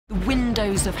The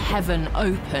windows of heaven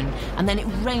open, and then it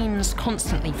rains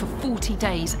constantly for 40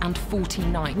 days and 40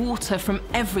 nights. Water from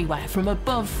everywhere, from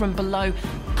above, from below,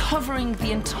 covering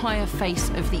the entire face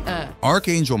of the earth.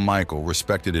 Archangel Michael,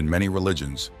 respected in many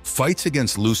religions, fights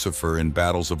against Lucifer in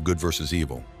battles of good versus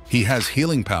evil. He has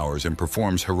healing powers and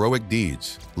performs heroic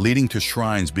deeds, leading to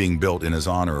shrines being built in his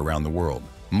honor around the world.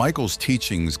 Michael's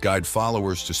teachings guide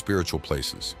followers to spiritual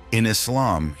places. In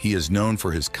Islam, he is known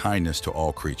for his kindness to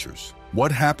all creatures.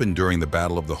 What happened during the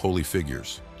Battle of the Holy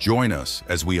Figures? Join us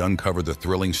as we uncover the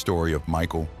thrilling story of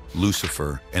Michael,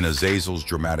 Lucifer, and Azazel's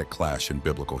dramatic clash in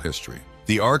biblical history.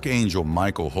 The Archangel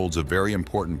Michael holds a very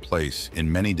important place in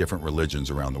many different religions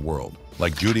around the world,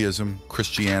 like Judaism,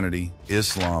 Christianity,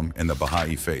 Islam, and the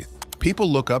Bahá'í Faith. People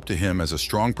look up to him as a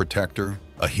strong protector,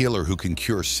 a healer who can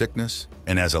cure sickness,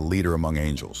 and as a leader among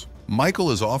angels.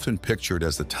 Michael is often pictured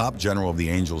as the top general of the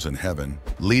angels in heaven,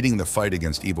 leading the fight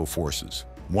against evil forces.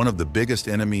 One of the biggest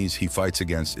enemies he fights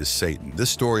against is Satan. This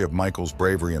story of Michael's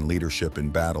bravery and leadership in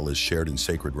battle is shared in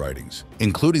sacred writings,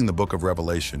 including the book of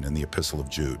Revelation and the Epistle of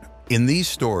Jude. In these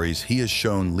stories, he is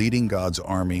shown leading God's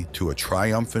army to a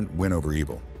triumphant win over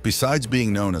evil. Besides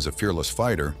being known as a fearless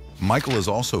fighter, Michael is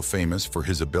also famous for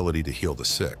his ability to heal the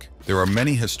sick. There are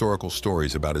many historical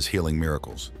stories about his healing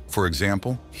miracles. For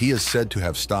example, he is said to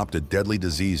have stopped a deadly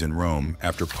disease in Rome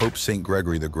after Pope St.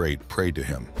 Gregory the Great prayed to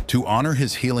him. To honor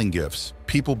his healing gifts,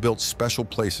 people built special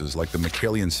places like the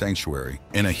Michaelian Sanctuary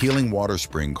and a healing water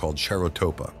spring called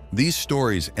Charotopa. These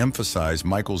stories emphasize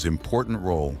Michael's important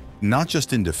role, not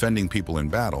just in defending people in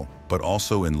battle, but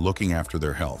also in looking after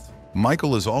their health.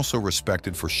 Michael is also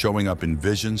respected for showing up in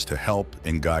visions to help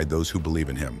and guide those who believe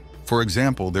in him. For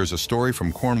example, there's a story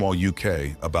from Cornwall,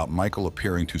 UK about Michael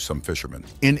appearing to some fishermen.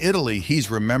 In Italy,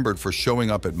 he's remembered for showing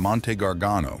up at Monte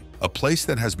Gargano, a place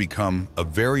that has become a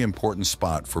very important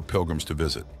spot for pilgrims to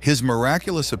visit. His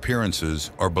miraculous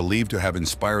appearances are believed to have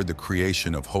inspired the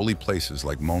creation of holy places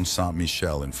like Mont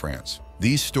Saint-Michel in France.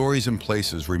 These stories and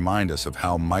places remind us of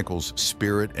how Michael's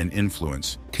spirit and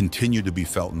influence continue to be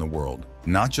felt in the world,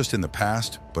 not just in the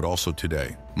past, but also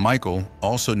today. Michael,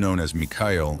 also known as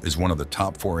Michael, is one of the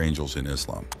top 4 angels in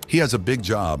Islam. He has a big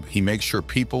job. He makes sure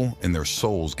people and their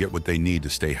souls get what they need to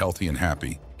stay healthy and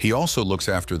happy. He also looks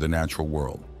after the natural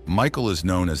world. Michael is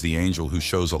known as the angel who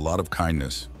shows a lot of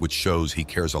kindness, which shows he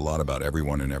cares a lot about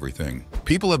everyone and everything.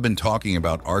 People have been talking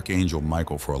about Archangel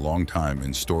Michael for a long time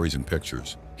in stories and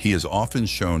pictures. He is often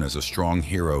shown as a strong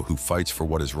hero who fights for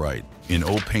what is right. In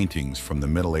old paintings from the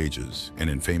Middle Ages and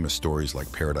in famous stories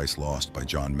like Paradise Lost by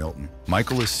John Milton,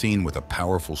 Michael is seen with a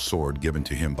powerful sword given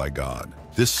to him by God.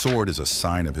 This sword is a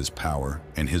sign of his power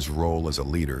and his role as a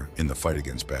leader in the fight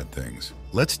against bad things.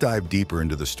 Let's dive deeper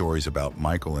into the stories about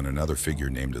Michael and another figure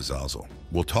named Azazel.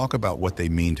 We'll talk about what they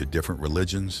mean to different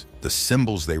religions, the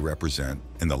symbols they represent,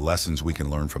 and the lessons we can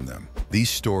learn from them. These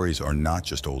stories are not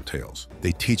just old tales.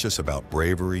 They teach us about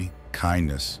bravery,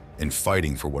 kindness, and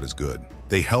fighting for what is good.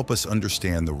 They help us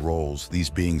understand the roles these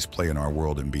beings play in our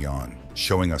world and beyond,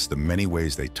 showing us the many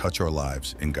ways they touch our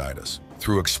lives and guide us.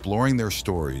 Through exploring their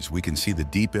stories, we can see the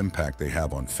deep impact they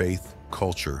have on faith,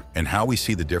 culture, and how we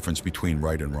see the difference between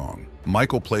right and wrong.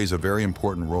 Michael plays a very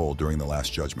important role during the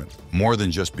Last Judgment, more than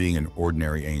just being an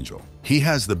ordinary angel. He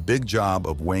has the big job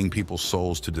of weighing people's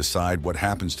souls to decide what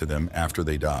happens to them after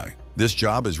they die. This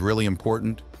job is really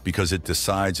important because it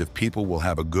decides if people will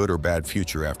have a good or bad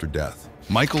future after death.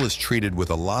 Michael is treated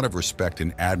with a lot of respect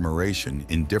and admiration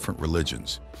in different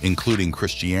religions, including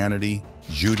Christianity,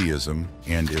 Judaism,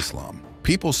 and Islam.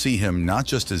 People see him not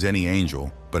just as any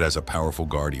angel, but as a powerful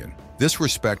guardian. This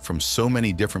respect from so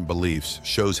many different beliefs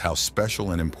shows how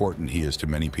special and important he is to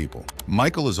many people.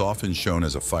 Michael is often shown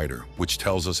as a fighter, which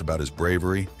tells us about his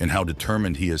bravery and how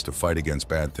determined he is to fight against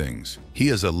bad things. He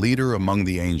is a leader among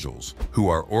the angels, who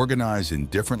are organized in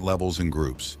different levels and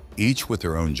groups, each with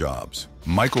their own jobs.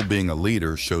 Michael being a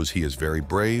leader shows he is very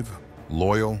brave,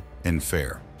 loyal, and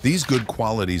fair. These good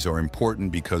qualities are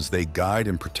important because they guide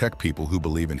and protect people who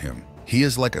believe in him. He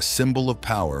is like a symbol of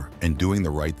power and doing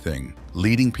the right thing,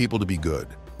 leading people to be good.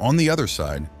 On the other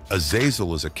side,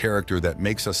 Azazel is a character that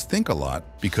makes us think a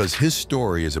lot because his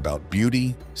story is about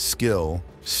beauty, skill,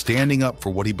 standing up for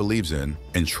what he believes in,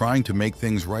 and trying to make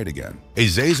things right again.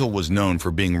 Azazel was known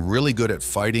for being really good at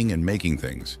fighting and making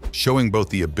things, showing both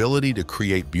the ability to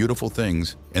create beautiful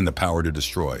things and the power to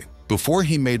destroy. Before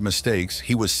he made mistakes,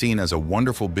 he was seen as a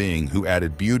wonderful being who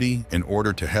added beauty and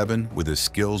order to heaven with his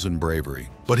skills and bravery.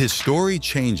 But his story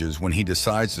changes when he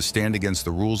decides to stand against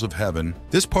the rules of heaven.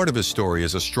 This part of his story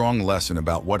is a strong lesson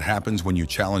about what happens when you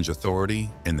challenge authority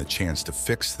and the chance to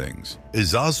fix things.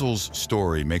 Azazel's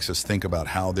story makes us think about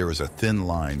how there is a thin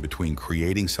line between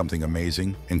creating something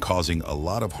amazing and causing a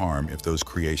lot of harm if those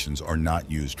creations are not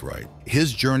used right.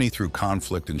 His journey through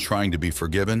conflict and trying to be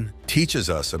forgiven teaches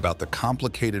us about the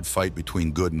complicated fight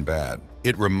between good and bad.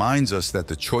 It reminds us that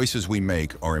the choices we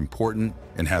make are important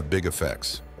and have big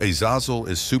effects. Azazel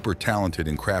is super talented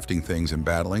in crafting things and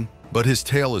battling, but his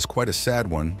tale is quite a sad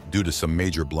one due to some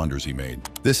major blunders he made.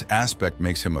 This aspect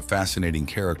makes him a fascinating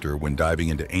character when diving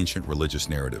into ancient religious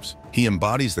narratives. He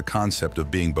embodies the concept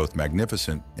of being both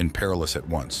magnificent and perilous at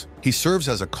once. He serves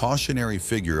as a cautionary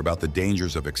figure about the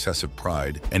dangers of excessive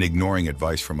pride and ignoring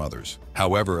advice from others.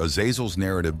 However, Azazel's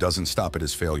narrative doesn't stop at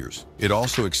his failures. It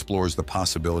also explores the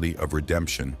possibility of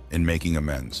redemption and making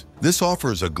amends. This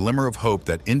offers a glimmer of hope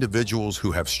that individuals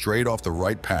who have strayed off the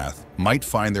right path might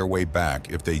find their way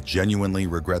back if they genuinely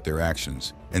regret their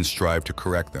actions and strive to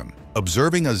correct them.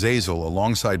 Observing Azazel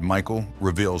alongside Michael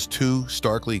reveals two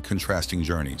starkly contrasting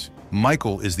journeys.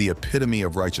 Michael is the epitome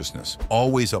of righteousness,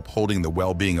 always upholding the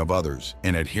well-being of others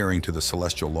and adhering to the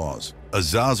celestial laws.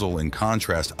 Azazel, in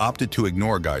contrast, opted to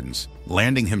ignore guidance,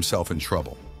 landing himself in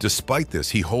trouble. Despite this,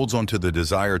 he holds on to the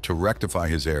desire to rectify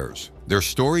his errors. Their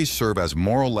stories serve as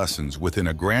moral lessons within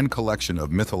a grand collection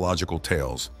of mythological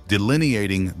tales,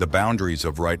 delineating the boundaries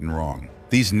of right and wrong.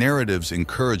 These narratives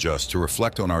encourage us to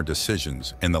reflect on our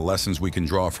decisions and the lessons we can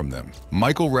draw from them.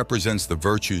 Michael represents the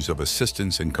virtues of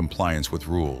assistance and compliance with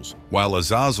rules, while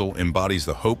Azazel embodies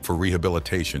the hope for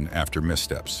rehabilitation after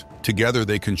missteps. Together,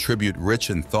 they contribute rich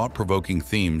and thought-provoking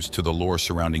themes to the lore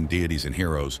surrounding deities and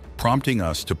heroes, prompting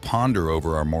us to ponder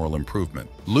over our moral improvement.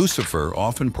 Lucifer,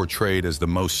 often portrayed as the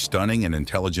most stunning and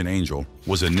intelligent angel,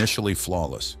 was initially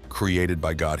flawless, created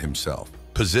by God himself.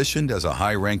 Positioned as a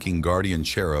high-ranking guardian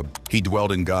cherub, he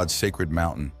dwelled in God's sacred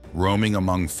mountain, roaming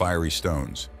among fiery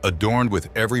stones. Adorned with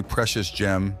every precious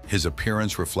gem, his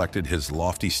appearance reflected his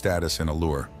lofty status and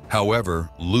allure. However,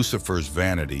 Lucifer's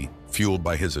vanity, fueled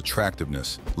by his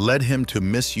attractiveness, led him to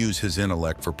misuse his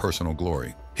intellect for personal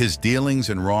glory. His dealings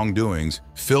and wrongdoings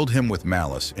filled him with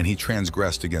malice, and he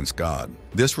transgressed against God.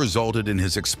 This resulted in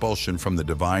his expulsion from the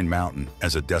divine mountain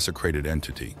as a desecrated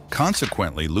entity.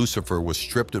 Consequently, Lucifer was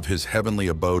stripped of his heavenly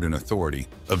abode and authority,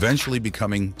 eventually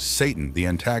becoming Satan, the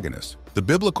antagonist. The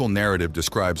biblical narrative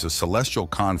describes a celestial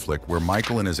conflict where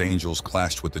Michael and his angels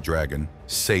clashed with the dragon,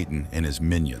 Satan, and his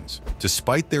minions.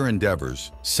 Despite their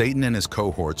endeavors, Satan and his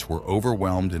cohorts were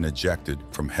overwhelmed and ejected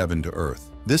from heaven to earth.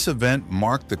 This event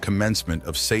marked the commencement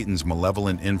of Satan's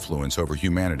malevolent influence over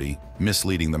humanity,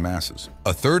 misleading the masses.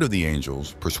 A third of the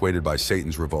angels, persuaded by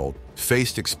Satan's revolt,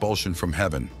 faced expulsion from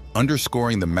heaven,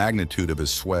 underscoring the magnitude of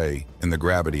his sway and the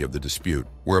gravity of the dispute.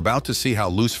 We're about to see how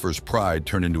Lucifer's pride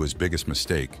turned into his biggest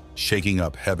mistake, shaking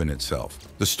up heaven itself.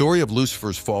 The story of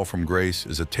Lucifer's fall from grace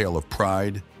is a tale of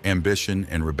pride, ambition,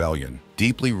 and rebellion,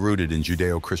 deeply rooted in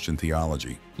Judeo-Christian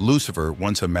theology. Lucifer,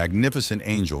 once a magnificent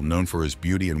angel known for his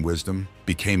beauty and wisdom,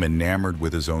 became enamored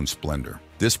with his own splendor.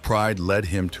 This pride led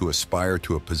him to aspire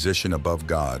to a position above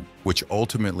God, which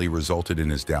ultimately resulted in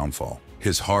his downfall.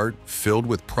 His heart, filled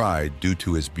with pride due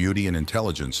to his beauty and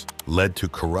intelligence, led to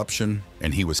corruption,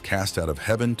 and he was cast out of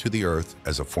heaven to the earth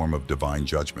as a form of divine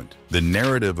judgment. The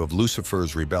narrative of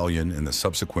Lucifer's rebellion and the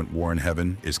subsequent war in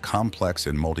heaven is complex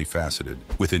and multifaceted,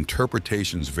 with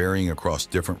interpretations varying across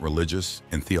different religious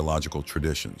and theological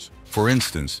traditions. For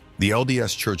instance, the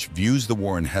LDS Church views the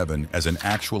war in heaven as an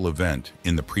actual event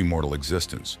in the premortal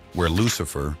existence, where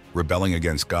Lucifer, rebelling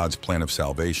against God's plan of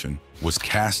salvation, was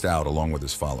cast out along with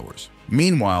his followers.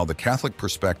 Meanwhile, the Catholic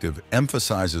perspective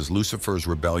emphasizes Lucifer's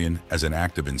rebellion as an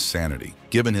act of insanity,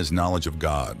 given his knowledge of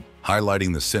God,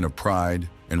 highlighting the sin of pride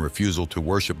and refusal to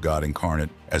worship God incarnate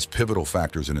as pivotal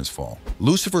factors in his fall.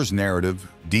 Lucifer's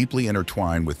narrative, deeply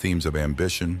intertwined with themes of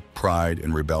ambition, pride,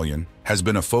 and rebellion, has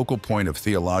been a focal point of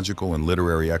theological and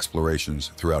literary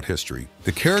explorations throughout history.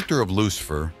 The character of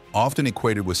Lucifer, often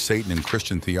equated with Satan in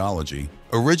Christian theology,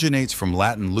 originates from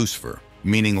Latin Lucifer,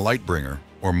 meaning light bringer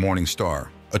or morning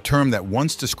star, a term that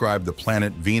once described the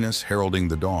planet Venus heralding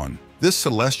the dawn. This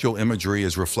celestial imagery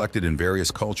is reflected in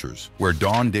various cultures, where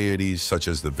dawn deities such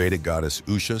as the Vedic goddess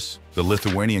Ushas, the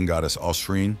Lithuanian goddess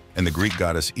Osrine, and the Greek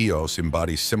goddess Eos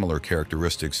embody similar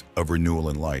characteristics of renewal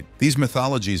and light. These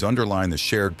mythologies underline the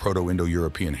shared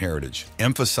Proto-Indo-European heritage,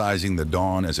 emphasizing the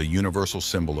dawn as a universal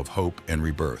symbol of hope and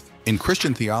rebirth. In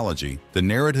Christian theology, the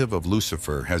narrative of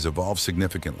Lucifer has evolved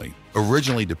significantly.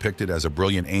 Originally depicted as a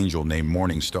brilliant angel named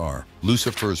Morning Star,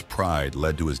 Lucifer's pride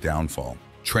led to his downfall,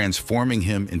 transforming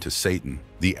him into Satan,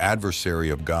 the adversary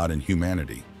of God and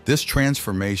humanity. This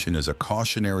transformation is a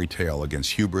cautionary tale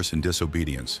against hubris and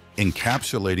disobedience,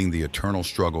 encapsulating the eternal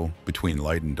struggle between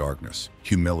light and darkness,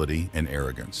 humility and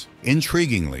arrogance.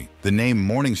 Intriguingly, the name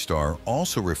Morning Star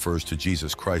also refers to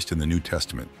Jesus Christ in the New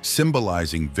Testament,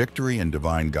 symbolizing victory and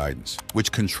divine guidance,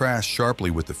 which contrasts sharply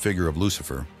with the figure of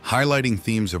Lucifer, highlighting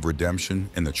themes of redemption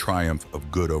and the triumph of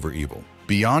good over evil.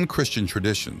 Beyond Christian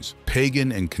traditions,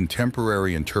 pagan and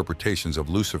contemporary interpretations of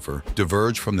Lucifer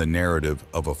diverge from the narrative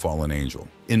of a fallen angel.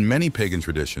 In many pagan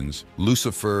traditions,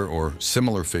 Lucifer or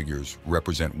similar figures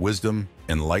represent wisdom,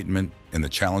 enlightenment, and the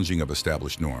challenging of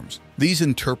established norms. These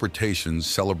interpretations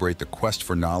celebrate the quest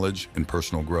for knowledge and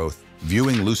personal growth,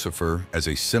 viewing Lucifer as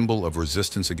a symbol of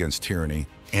resistance against tyranny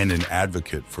and an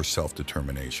advocate for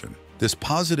self-determination. This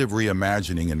positive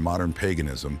reimagining in modern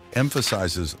paganism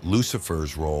emphasizes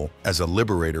Lucifer's role as a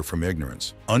liberator from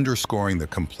ignorance, underscoring the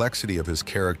complexity of his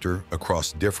character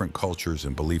across different cultures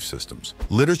and belief systems.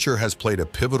 Literature has played a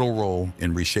pivotal role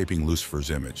in reshaping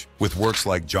Lucifer's image, with works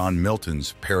like John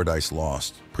Milton's Paradise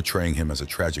Lost portraying him as a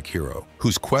tragic hero,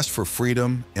 whose quest for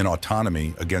freedom and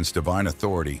autonomy against divine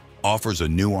authority offers a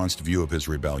nuanced view of his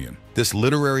rebellion. This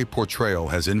literary portrayal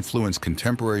has influenced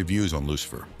contemporary views on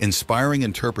Lucifer, inspiring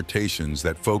interpretations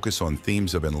that focus on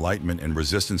themes of enlightenment and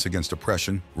resistance against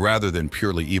oppression rather than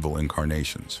purely evil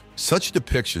incarnations. Such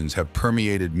depictions have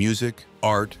permeated music,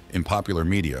 art, and popular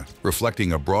media,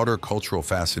 reflecting a broader cultural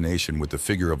fascination with the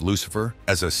figure of Lucifer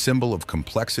as a symbol of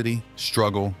complexity,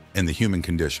 struggle, and the human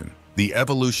condition. The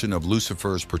evolution of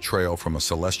Lucifer's portrayal from a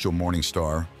celestial morning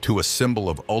star to a symbol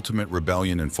of ultimate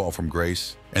rebellion and fall from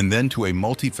grace, and then to a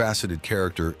multifaceted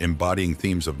character embodying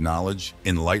themes of knowledge,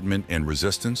 enlightenment, and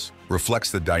resistance,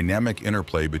 reflects the dynamic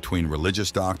interplay between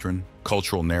religious doctrine,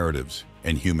 cultural narratives,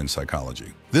 and human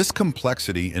psychology. This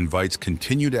complexity invites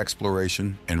continued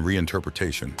exploration and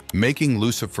reinterpretation, making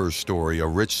Lucifer's story a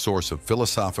rich source of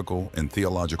philosophical and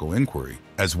theological inquiry,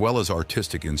 as well as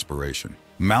artistic inspiration.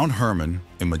 Mount Hermon,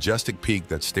 a majestic peak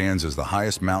that stands as the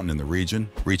highest mountain in the region,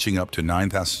 reaching up to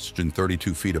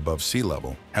 9,032 feet above sea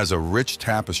level, has a rich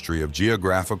tapestry of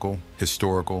geographical,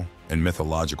 historical, and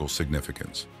mythological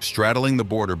significance. Straddling the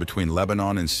border between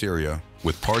Lebanon and Syria,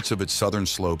 with parts of its southern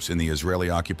slopes in the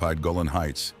Israeli-occupied Golan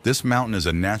Heights, this mountain is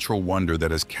a natural wonder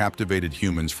that has captivated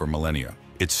humans for millennia.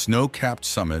 Its snow-capped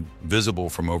summit, visible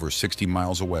from over 60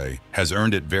 miles away, has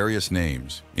earned it various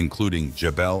names, including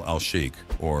Jebel al-Sheikh,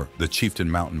 or the Chieftain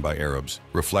Mountain by Arabs,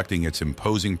 reflecting its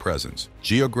imposing presence.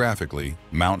 Geographically,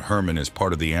 Mount Hermon is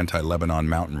part of the anti-Lebanon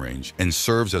mountain range and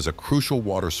serves as a crucial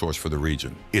water source for the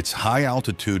region. Its high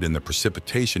altitude and the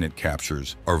precipitation it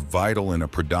captures are vital in a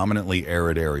predominantly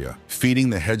arid area, feeding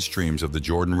the headstreams of the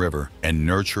Jordan River and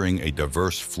nurturing a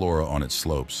diverse flora on its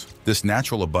slopes. This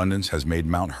natural abundance has made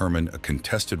Mount Hermon a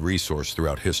contested resource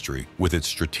throughout history, with its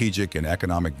strategic and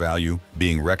economic value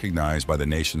being recognized by the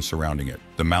nations surrounding it.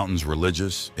 The mountain's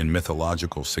religious and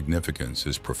mythological significance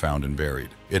is profound and varied.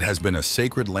 It has been a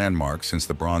sacred landmark since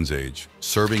the Bronze Age,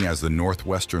 serving as the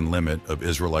northwestern limit of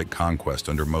Israelite conquest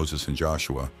under Moses and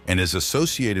Joshua, and is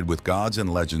associated with gods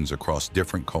and legends across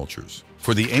different cultures.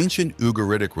 For the ancient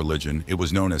Ugaritic religion, it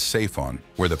was known as Saphon,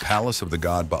 where the palace of the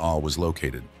god Baal was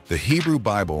located. The Hebrew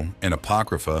Bible and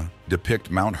Apocrypha depict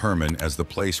Mount Hermon as the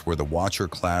place where the Watcher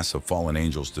class of fallen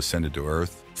angels descended to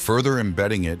earth, further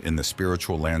embedding it in the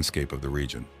spiritual landscape of the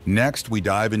region. Next, we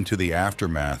dive into the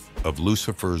aftermath of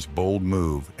Lucifer's bold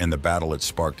move and the battle it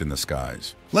sparked in the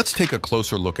skies. Let's take a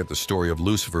closer look at the story of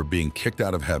Lucifer being kicked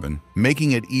out of heaven,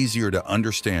 making it easier to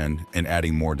understand and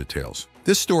adding more details.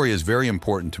 This story is very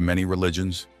important to many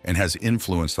religions and has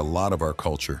influenced a lot of our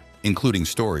culture, including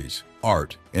stories,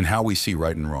 art, and how we see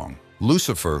right and wrong.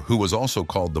 Lucifer, who was also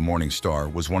called the Morning Star,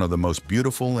 was one of the most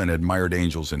beautiful and admired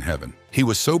angels in heaven. He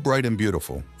was so bright and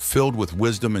beautiful, filled with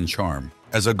wisdom and charm.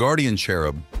 As a guardian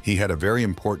cherub, he had a very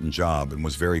important job and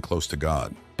was very close to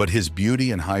God. But his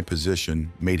beauty and high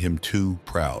position made him too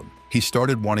proud. He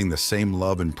started wanting the same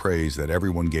love and praise that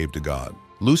everyone gave to God.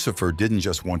 Lucifer didn't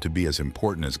just want to be as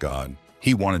important as God,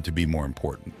 he wanted to be more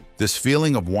important. This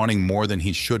feeling of wanting more than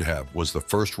he should have was the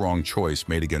first wrong choice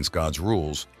made against God's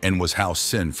rules and was how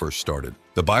sin first started.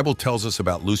 The Bible tells us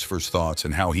about Lucifer's thoughts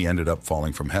and how he ended up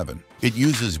falling from heaven. It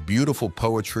uses beautiful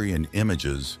poetry and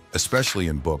images, especially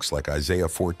in books like Isaiah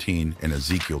 14 and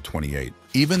Ezekiel 28.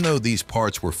 Even though these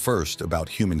parts were first about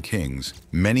human kings,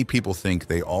 many people think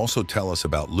they also tell us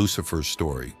about Lucifer's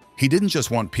story. He didn't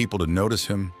just want people to notice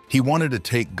him, he wanted to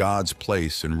take God's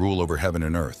place and rule over heaven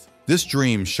and earth. This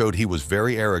dream showed he was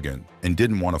very arrogant and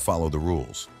didn't want to follow the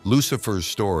rules. Lucifer's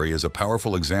story is a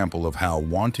powerful example of how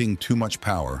wanting too much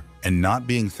power and not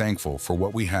being thankful for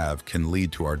what we have can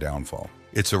lead to our downfall.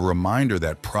 It's a reminder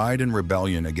that pride and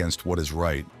rebellion against what is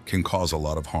right can cause a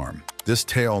lot of harm. This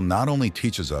tale not only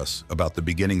teaches us about the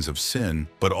beginnings of sin,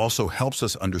 but also helps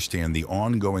us understand the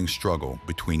ongoing struggle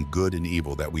between good and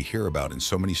evil that we hear about in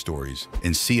so many stories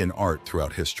and see in art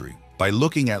throughout history. By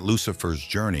looking at Lucifer's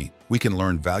journey, we can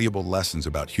learn valuable lessons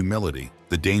about humility,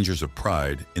 the dangers of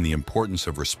pride, and the importance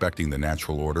of respecting the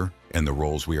natural order and the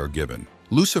roles we are given.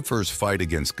 Lucifer's fight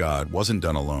against God wasn't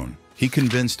done alone. He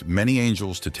convinced many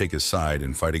angels to take his side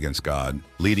and fight against God,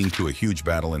 leading to a huge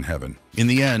battle in heaven. In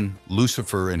the end,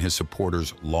 Lucifer and his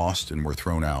supporters lost and were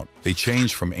thrown out. They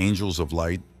changed from angels of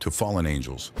light to fallen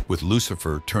angels, with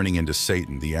Lucifer turning into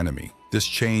Satan, the enemy. This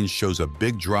change shows a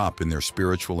big drop in their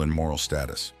spiritual and moral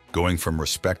status, going from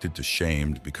respected to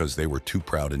shamed because they were too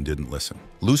proud and didn't listen.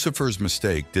 Lucifer's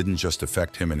mistake didn't just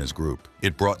affect him and his group.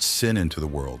 It brought sin into the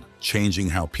world, changing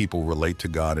how people relate to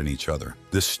God and each other.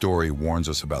 This story warns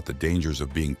us about the dangers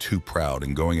of being too proud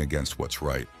and going against what's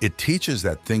right. It teaches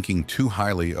that thinking too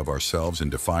highly of ourselves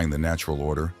and defying the natural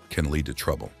order can lead to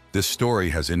trouble. This story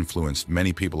has influenced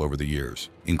many people over the years,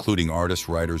 including artists,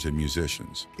 writers, and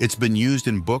musicians. It's been used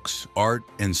in books, art,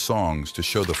 and songs to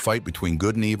show the fight between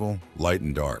good and evil, light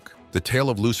and dark. The tale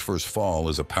of Lucifer's fall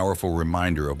is a powerful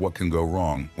reminder of what can go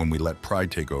wrong when we let pride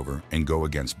take over and go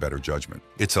against better judgment.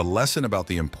 It's a lesson about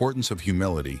the importance of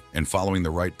humility and following the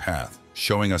right path,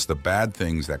 showing us the bad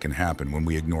things that can happen when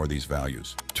we ignore these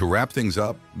values. To wrap things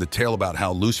up, the tale about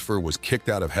how Lucifer was kicked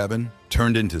out of heaven,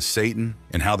 turned into Satan,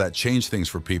 and how that changed things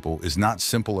for people is not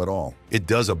simple at all. It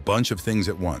does a bunch of things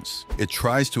at once. It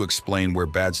tries to explain where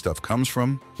bad stuff comes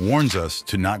from, warns us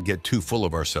to not get too full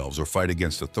of ourselves or fight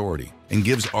against authority, and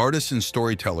gives artists and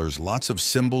storytellers lots of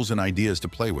symbols and ideas to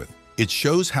play with. It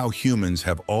shows how humans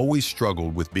have always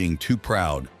struggled with being too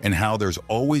proud and how there's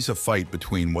always a fight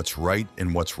between what's right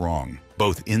and what's wrong,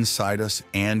 both inside us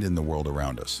and in the world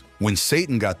around us. When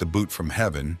Satan got the boot from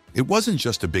heaven, it wasn't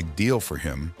just a big deal for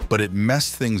him, but it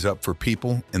messed things up for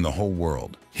people in the whole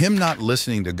world. Him not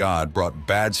listening to God brought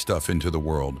bad stuff into the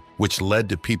world, which led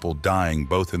to people dying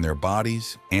both in their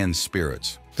bodies and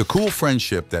spirits. The cool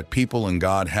friendship that people and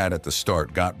God had at the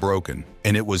start got broken,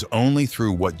 and it was only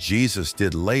through what Jesus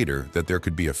did later that there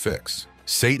could be a fix.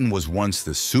 Satan was once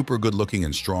this super good-looking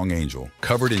and strong angel,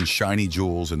 covered in shiny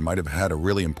jewels and might have had a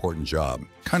really important job,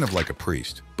 kind of like a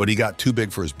priest. But he got too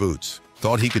big for his boots,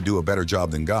 thought he could do a better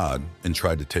job than God, and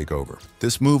tried to take over.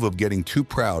 This move of getting too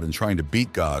proud and trying to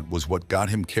beat God was what got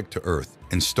him kicked to earth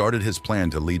and started his plan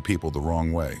to lead people the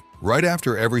wrong way. Right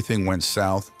after everything went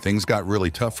south, things got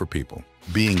really tough for people.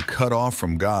 Being cut off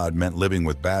from God meant living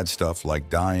with bad stuff like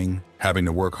dying, having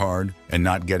to work hard, and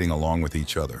not getting along with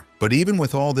each other. But even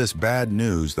with all this bad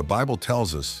news, the Bible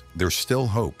tells us there's still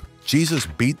hope. Jesus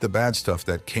beat the bad stuff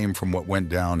that came from what went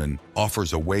down and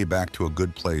offers a way back to a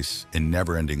good place and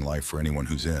never-ending life for anyone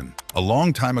who's in. A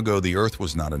long time ago, the earth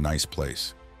was not a nice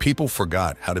place. People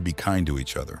forgot how to be kind to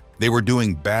each other. They were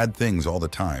doing bad things all the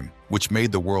time, which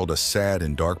made the world a sad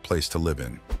and dark place to live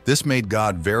in. This made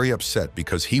God very upset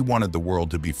because he wanted the world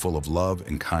to be full of love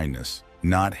and kindness,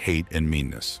 not hate and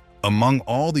meanness. Among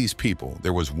all these people,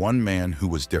 there was one man who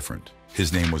was different.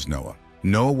 His name was Noah.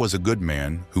 Noah was a good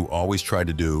man who always tried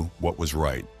to do what was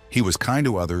right. He was kind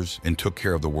to others and took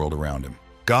care of the world around him.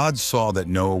 God saw that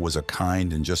Noah was a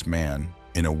kind and just man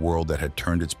in a world that had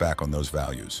turned its back on those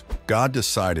values. God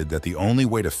decided that the only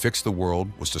way to fix the world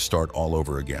was to start all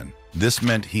over again. This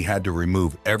meant he had to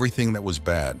remove everything that was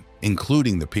bad,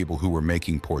 including the people who were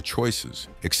making poor choices,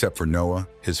 except for Noah,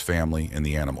 his family, and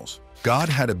the animals. God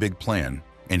had a big plan,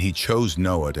 and he chose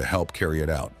Noah to help carry it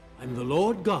out. I'm the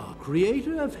Lord God,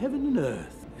 creator of heaven and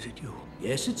earth. Is it you?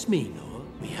 Yes, it's me, Noah.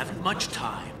 We haven't much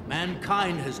time.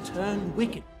 Mankind has turned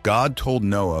wicked. God told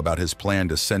Noah about his plan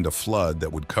to send a flood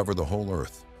that would cover the whole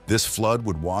earth. This flood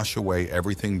would wash away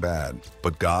everything bad,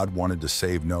 but God wanted to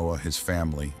save Noah, his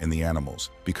family, and the animals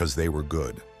because they were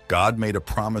good. God made a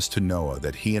promise to Noah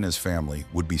that he and his family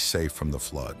would be safe from the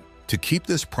flood. To keep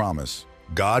this promise,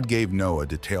 God gave Noah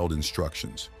detailed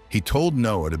instructions. He told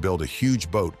Noah to build a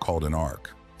huge boat called an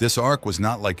ark. This ark was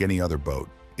not like any other boat.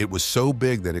 It was so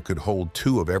big that it could hold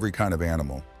 2 of every kind of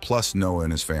animal, plus Noah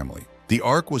and his family. The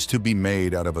ark was to be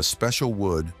made out of a special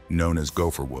wood known as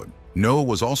gopher wood. Noah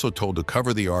was also told to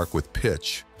cover the ark with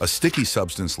pitch, a sticky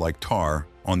substance like tar,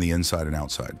 on the inside and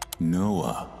outside.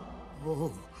 Noah,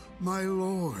 Oh, my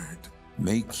lord.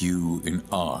 make you an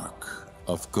ark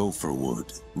of gopher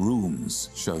wood. Rooms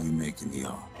shall you make in the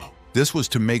ark. This was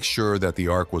to make sure that the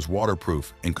ark was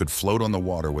waterproof and could float on the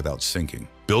water without sinking.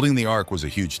 Building the ark was a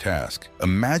huge task.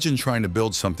 Imagine trying to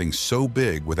build something so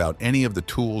big without any of the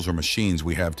tools or machines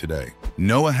we have today.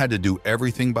 Noah had to do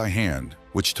everything by hand,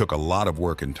 which took a lot of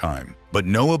work and time. But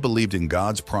Noah believed in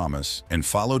God's promise and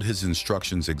followed his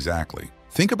instructions exactly.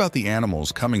 Think about the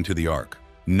animals coming to the ark.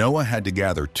 Noah had to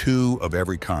gather 2 of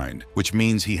every kind, which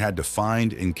means he had to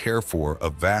find and care for a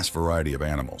vast variety of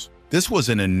animals. This was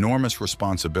an enormous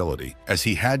responsibility, as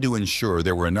he had to ensure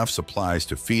there were enough supplies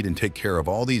to feed and take care of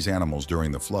all these animals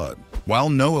during the flood. While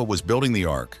Noah was building the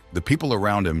ark, the people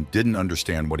around him didn't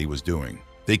understand what he was doing.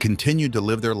 They continued to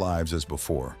live their lives as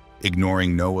before,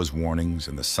 ignoring Noah's warnings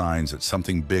and the signs that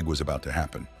something big was about to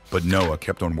happen. But Noah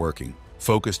kept on working,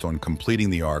 focused on completing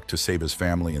the ark to save his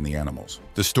family and the animals.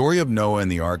 The story of Noah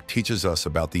and the ark teaches us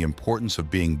about the importance of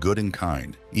being good and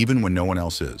kind, even when no one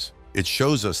else is. It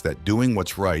shows us that doing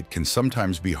what's right can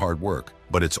sometimes be hard work,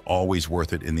 but it's always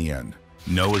worth it in the end.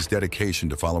 Noah's dedication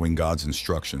to following God's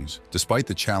instructions, despite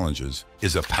the challenges,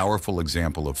 is a powerful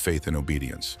example of faith and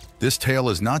obedience. This tale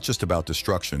is not just about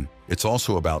destruction, it's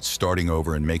also about starting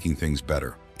over and making things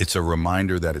better. It's a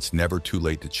reminder that it's never too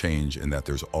late to change and that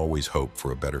there's always hope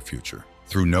for a better future.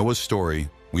 Through Noah's story,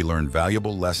 we learn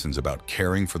valuable lessons about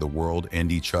caring for the world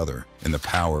and each other and the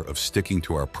power of sticking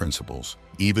to our principles,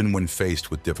 even when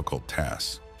faced with difficult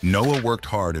tasks. Noah worked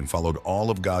hard and followed all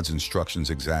of God's instructions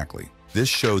exactly. This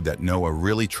showed that Noah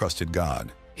really trusted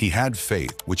God. He had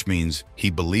faith, which means he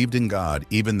believed in God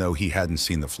even though he hadn't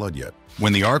seen the flood yet.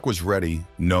 When the ark was ready,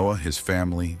 Noah, his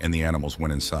family, and the animals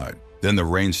went inside. Then the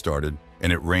rain started,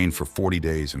 and it rained for 40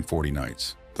 days and 40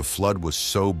 nights. The flood was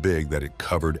so big that it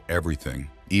covered everything,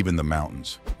 even the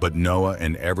mountains. But Noah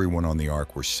and everyone on the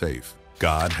ark were safe.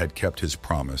 God had kept his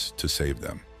promise to save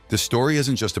them. This story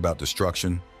isn't just about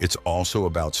destruction, it's also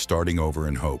about starting over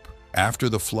in hope. After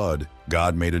the flood,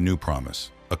 God made a new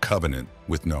promise, a covenant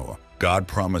with Noah. God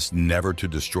promised never to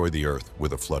destroy the earth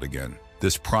with a flood again.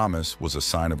 This promise was a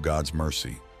sign of God's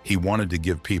mercy. He wanted to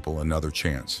give people another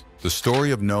chance. The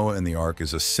story of Noah and the ark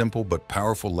is a simple but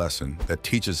powerful lesson that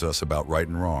teaches us about right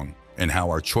and wrong and how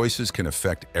our choices can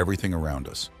affect everything around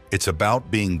us. It's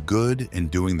about being good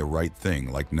and doing the right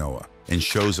thing like Noah, and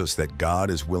shows us that God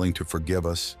is willing to forgive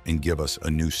us and give us a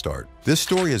new start. This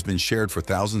story has been shared for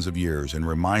thousands of years and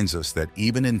reminds us that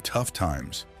even in tough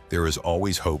times, there is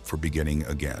always hope for beginning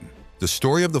again. The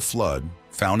story of the flood,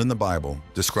 found in the Bible,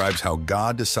 describes how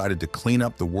God decided to clean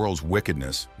up the world's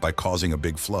wickedness by causing a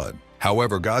big flood.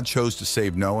 However, God chose to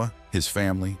save Noah, his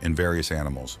family, and various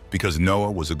animals because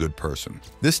Noah was a good person.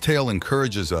 This tale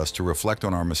encourages us to reflect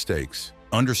on our mistakes,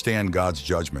 understand God's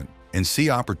judgment, and see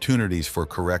opportunities for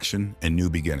correction and new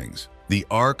beginnings. The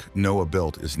ark Noah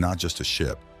built is not just a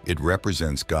ship. It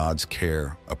represents God's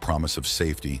care, a promise of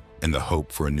safety, and the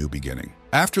hope for a new beginning.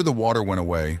 After the water went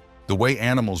away, the way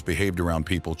animals behaved around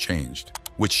people changed,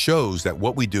 which shows that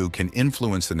what we do can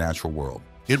influence the natural world.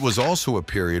 It was also a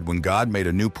period when God made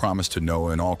a new promise to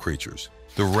Noah and all creatures.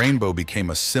 The rainbow became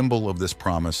a symbol of this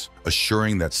promise,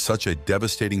 assuring that such a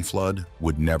devastating flood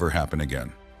would never happen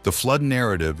again. The flood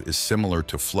narrative is similar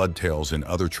to flood tales in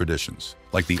other traditions,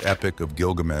 like the Epic of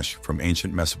Gilgamesh from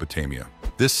ancient Mesopotamia.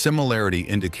 This similarity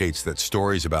indicates that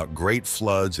stories about great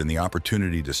floods and the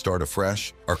opportunity to start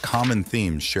afresh are common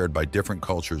themes shared by different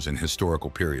cultures in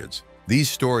historical periods. These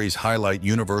stories highlight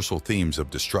universal themes of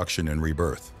destruction and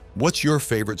rebirth. What's your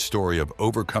favorite story of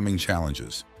overcoming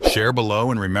challenges? Share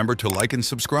below and remember to like and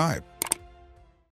subscribe.